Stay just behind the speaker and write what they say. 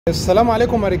السلام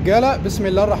عليكم يا رجاله، بسم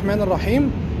الله الرحمن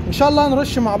الرحيم. ان شاء الله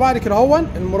نرش مع بعض كده هون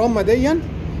المرمى ديا.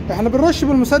 احنا بنرش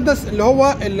بالمسدس اللي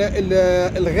هو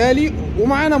الغالي،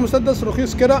 ومعانا مسدس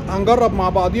رخيص كده. هنجرب مع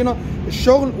بعضينا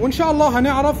الشغل وان شاء الله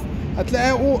هنعرف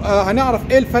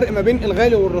ايه الفرق ما بين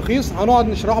الغالي والرخيص. هنقعد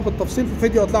نشرحه بالتفصيل في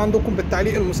فيديو هتلاقي عندكم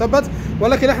بالتعليق المثبت،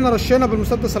 ولكن احنا رشينا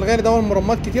بالمسدس الغالي دون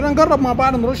مرمات كتير. هنجرب مع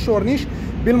بعض نرش ورنيش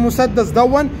بالمسدس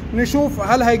دون، نشوف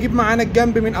هل هيجيب معانا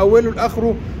الجنب من اوله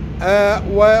لاخره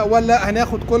ولا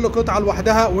هناخد كل قطعه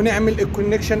لوحدها ونعمل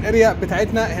الكونكشن اريا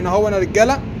بتاعتنا هنا. هو يا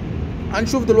رجاله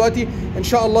هنشوف دلوقتي ان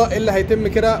شاء الله ايه اللي هيتم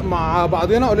كده مع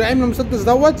بعضنا. والعلم المسدس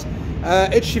دوت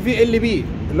اتش في ال بي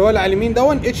اللي هو اللي على اليمين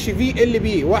دون اتش في ال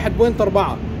بي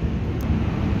 1.4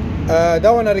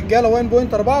 دون يا رجاله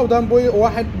 1.4، وده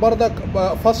 1 بردك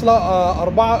فاصلة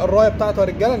 4 الرايه بتاعته يا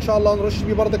رجاله. ان شاء الله نرش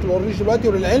بيه بردك الورنيش دلوقتي.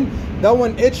 وللعلم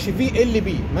دون اتش في ال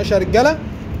بي. ماشي يا رجاله،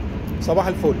 صباح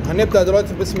الفل. هنبدا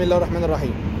دلوقتي بسم الله الرحمن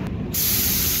الرحيم.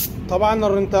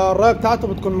 طبعا انت الرايه بتاعته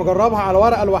بتكون مجربها على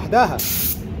ورقه لوحدها،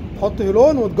 تحط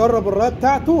هلون وتجرب الرايه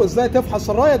بتاعته ازاي تفحص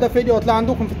الرايه. ده فيديو هتلاقي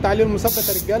عندكم في التعليق المثبت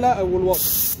يا رجاله او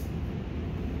الوصف.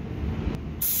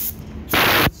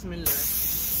 بسم الله،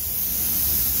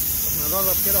 احنا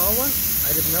نجرب كده اهون.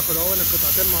 عادي بناخد اهون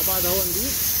القطعتين مع بعض اهون دي.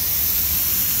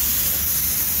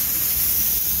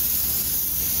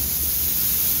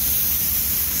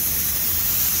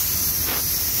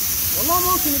 والله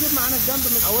ممكن يجيب معانا الجنب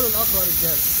من اوله لاخره يا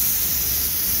رجاله.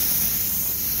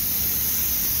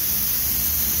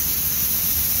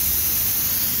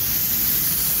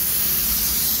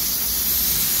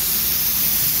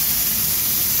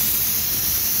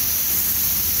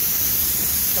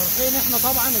 شارحين احنا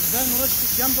طبعا ازاي نرش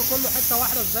الجنب كله حته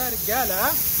واحده ازاي يا رجاله.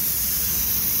 ها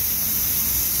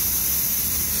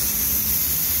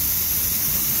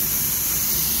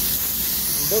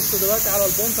نبص دلوقتي على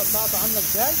البونطه بتاعته عامله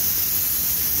ازاي.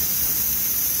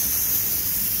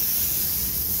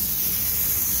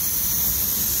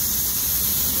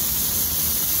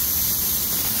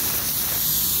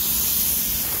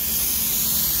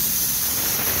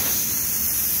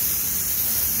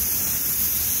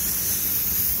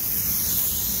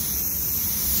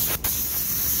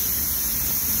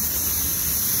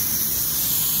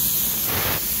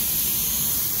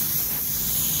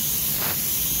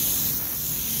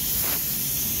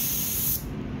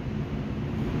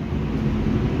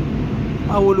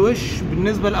 اول وش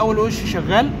بالنسبه لاول وش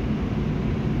شغال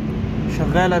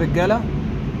يا رجاله.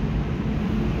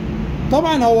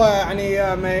 طبعا هو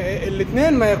يعني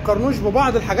الاثنين ما يقارنوش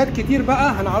ببعض. الحاجات كتير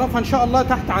بقى هنعرفها ان شاء الله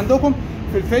تحت عندكم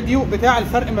في الفيديو بتاع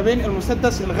الفرق ما بين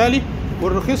المسدس الغالي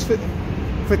والرخيص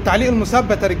في التعليق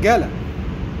المثبت يا رجاله.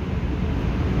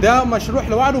 ده مشروع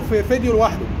لوحده في فيديو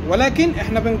لوحده، ولكن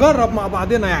احنا بنجرب مع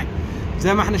بعضنا يعني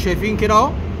زي ما احنا شايفين كده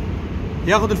اهو.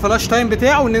 ياخد الفلاش تايم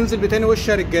بتاعه وننزل بتاني وش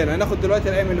يا رجاله. هناخد دلوقتي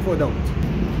القايم اللي فوق دوت.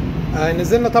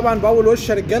 نزلنا طبعا باول وش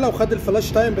يا رجاله وخد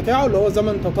الفلاش تايم بتاعه اللي هو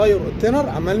زمن تطاير التنر.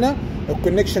 عملنا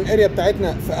الكونكشن اريا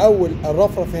بتاعتنا في اول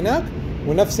الرفرف هناك،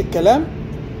 ونفس الكلام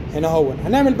هنا هو.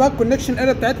 هنعمل بقى الكونكشن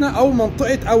اريا بتاعتنا او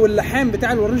منطقه او اللحام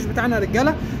بتاع الورنيش بتاعنا يا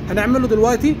رجاله. هنعمله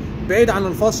دلوقتي بعيد عن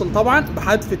الفاصل طبعا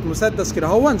بحدفه مسدس كده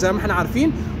هو زي ما احنا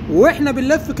عارفين. واحنا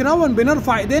بنلف كده هو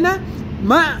بنرفع ايدينا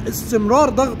مع استمرار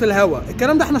ضغط الهواء.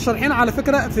 الكلام ده احنا شارحينه على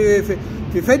فكره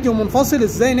في فيديو منفصل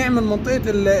ازاي نعمل منطقه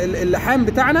اللحام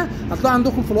بتاعنا، هتلاقوا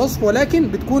عندكم في الوصف. ولكن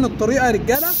بتكون الطريقه يا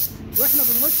رجاله واحنا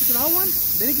بنرش كده هون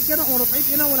بنيجي كده نقوم رافعين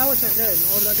ايدينا والهواء شغال،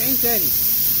 نقوم راجعين تاني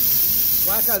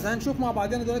وهكذا. هنشوف مع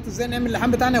بعضنا دلوقتي ازاي نعمل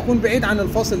اللحام بتاعنا يكون بعيد عن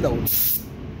الفاصل دوت.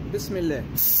 بسم الله.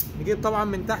 نجيب طبعا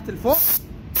من تحت لفوق.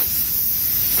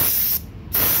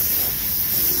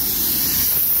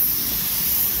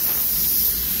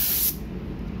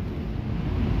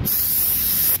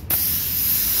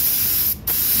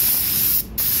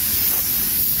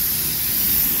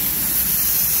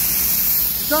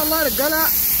 ان شاء الله يا رجاله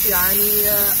يعني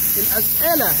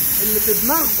الاسئله اللي في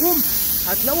دماغكم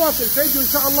هتلاقوها في الفيديو ان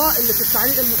شاء الله اللي في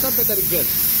التعليق المثبت يا رجاله.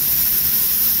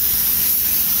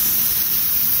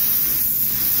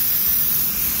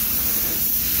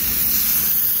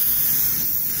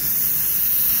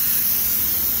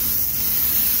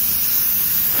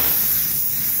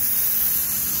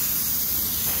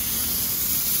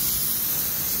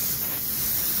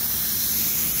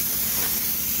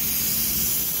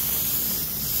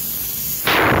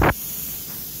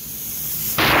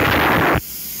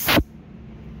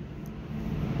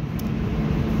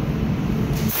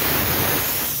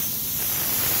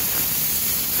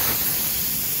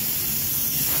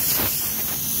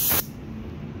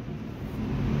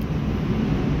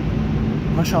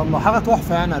 ما شاء الله حاجه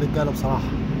تحفه يعني يا رجاله بصراحه.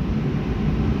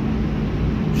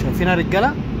 شايفين يا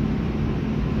رجاله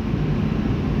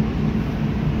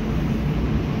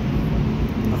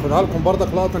هاخدها لكم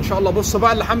برضك لقطه ان شاء الله. بصوا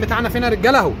بقى اللحام بتاعنا فين يا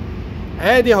رجاله اهو،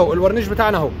 ادي اهو الورنيش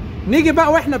بتاعنا اهو. نيجي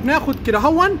بقى واحنا بناخد كده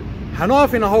اهون،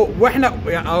 هنقف هنا اهو واحنا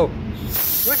يعني اهو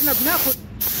واحنا بناخد،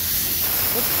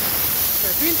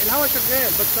 شايفين الهواء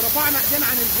شغال بس رفعنا ايدينا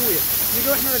عن البويه. نيجي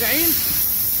واحنا راجعين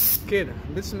كده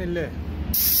بسم الله،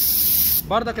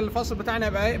 بردك الفاصل بتاعنا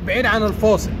يبقى بعيد عن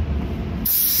الفاصل.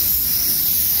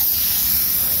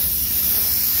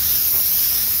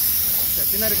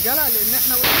 شايفين يا رجاله؟ لان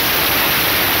احنا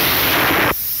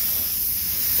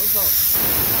بص اهو،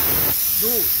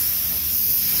 دوس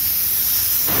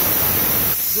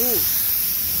دوس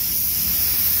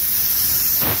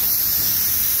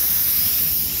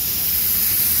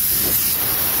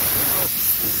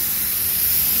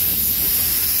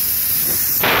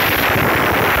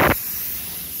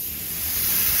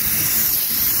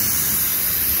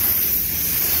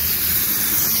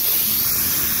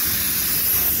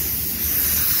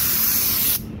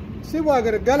سيبوا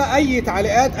يا رجاله اي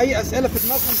تعليقات اي اسئله في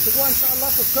دماغكم سيبوها ان شاء الله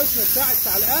في القسم بتاع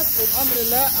التعليقات، وبامر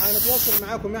الله هنتواصل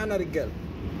معاكم يعني يا رجاله.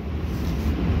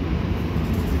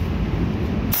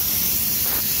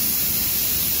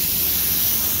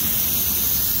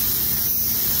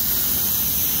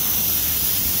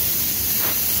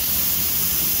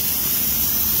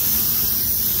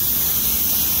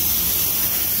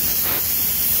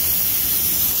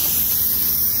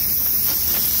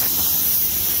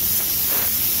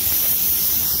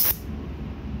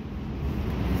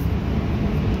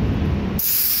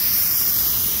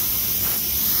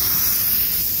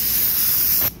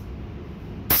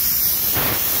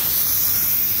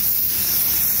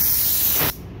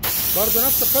 برضه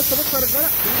نفس القصه. بصوا يا رجاله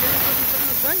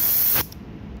ازاي،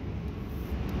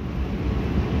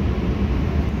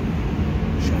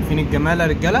 شايفين الجمال يا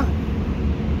رجاله؟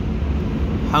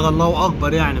 حاجه الله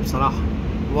اكبر يعني بصراحه.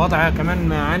 الوضع كمان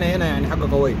معانا هنا يعني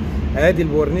حاجه قويه. ادي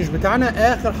الورنيش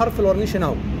بتاعنا، اخر حرف الورنيش هنا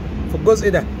اهو في الجزء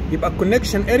ده، يبقى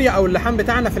الكونكشن اريا او اللحام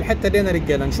بتاعنا في الحته دي يا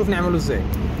رجاله. نشوف نعمله ازاي.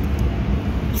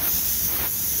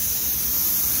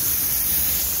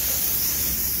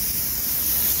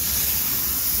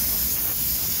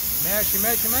 ماشي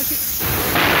ماشي ماشي،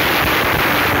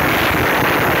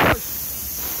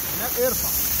 هناك ارفع،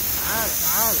 تعالى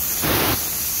تعالى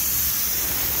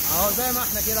اهو زي ما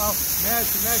احنا كده اهو.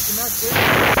 ماشي ماشي ماشي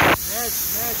ماشي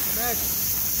ماشي ماشي.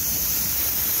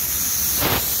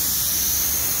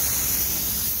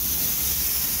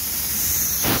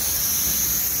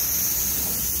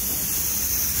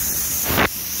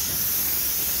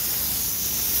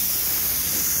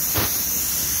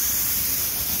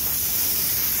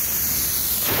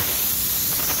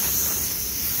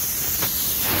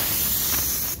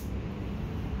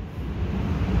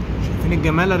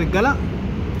 الجمال يا رجاله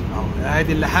اهو.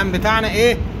 ادي اللحام بتاعنا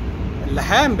ايه،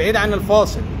 اللحام بعيد عن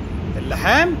الفاصل.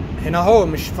 اللحام هنا اهو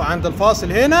مش عند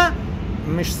الفاصل، هنا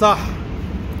مش صح.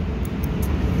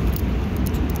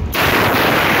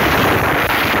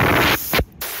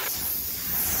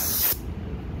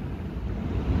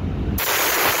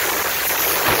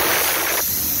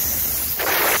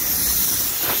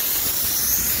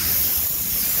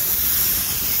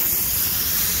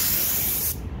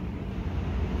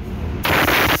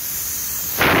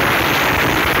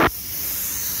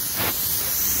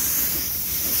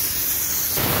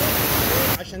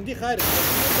 عشان دي خارج،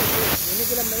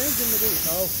 ونيجي لما ننزل ندوس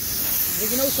اهو،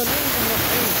 نيجي نوصل ننزل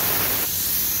مرفعين.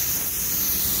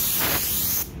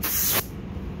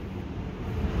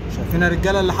 شايفين يا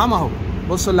رجاله اللحام اهو؟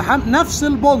 بصوا اللحام نفس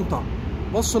البنطه.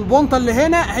 بصوا البنطه اللي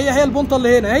هنا هي البنطه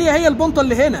اللي هنا، هي البنطه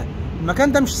اللي هنا.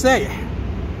 المكان ده مش سايح.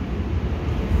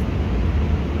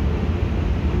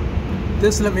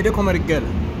 تسلم ايديكم يا رجاله،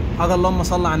 حاجه اللهم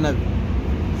صل على النبي.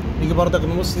 نيجي برضك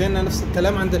نبص هنا نفس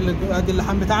الكلام عند ادي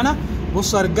اللحام بتاعنا.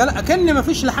 بصوا يا رجاله اكن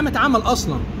مفيش لحام اتعمل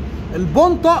اصلا،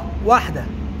 البنطه واحده.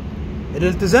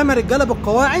 الالتزام يا رجاله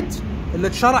بالقواعد اللي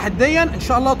اتشرحت دي ان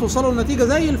شاء الله توصلوا لنتيجه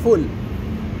زي الفل،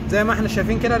 زي ما احنا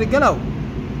شايفين كده يا رجاله اهو.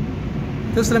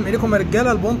 تسلم ايديكم يا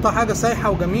رجاله. البنطه حاجه سايحه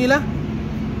وجميله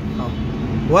اهو،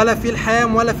 ولا في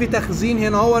لحام ولا في تخزين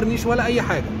هنا هو ورنيش ولا اي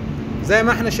حاجه، زي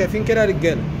ما احنا شايفين كده يا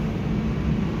رجاله.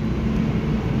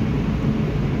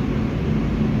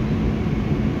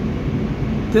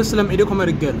 تسلم ايديكم يا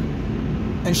رجاله.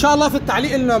 ان شاء الله في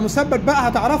التعليق المثبت بقى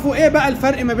هتعرفوا ايه بقى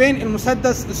الفرق ما بين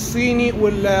المسدس الصيني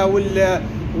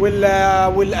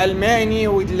والالماني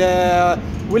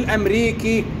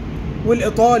والامريكي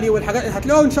والايطالي والحاجات،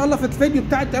 هتلاقوها ان شاء الله في الفيديو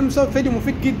بتاع التأمين. فيديو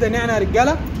مفيد جدا يعني يا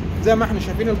رجاله، زي ما احنا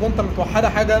شايفين البنطه متوحده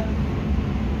حاجه.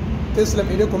 تسلم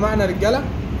ايديكم معنا يا رجاله.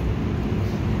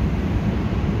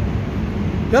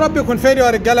 يا رب يكون فيديو يا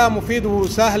رجاله مفيد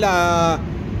وسهل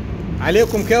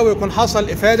عليكم كده، ويكون حصل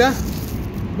افاده.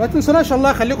 ما تنسوناش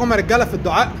الله يخليكم يا رجاله في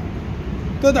الدعاء،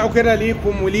 تدعوا كده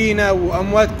ليكم ولينا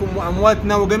وامواتكم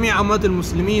وامواتنا وجميع اموات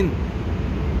المسلمين.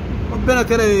 ربنا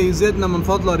كده يزيدنا من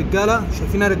فضله يا رجاله.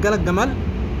 شايفين يا رجاله الجمال؟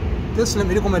 تسلم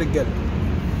ايديكم يا رجاله.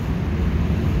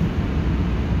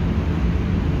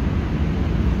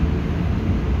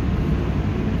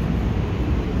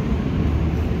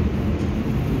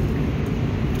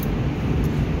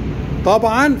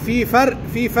 طبعا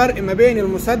في فرق ما بين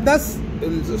المسدس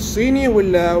الصيني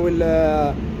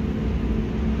واللي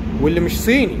مش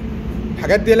صيني.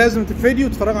 الحاجات دي لازم تتفيديو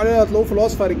وتتفرجوا عليها، هتلاقوه في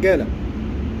الوصفه يا رجاله.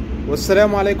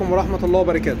 والسلام عليكم ورحمه الله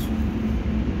وبركاته.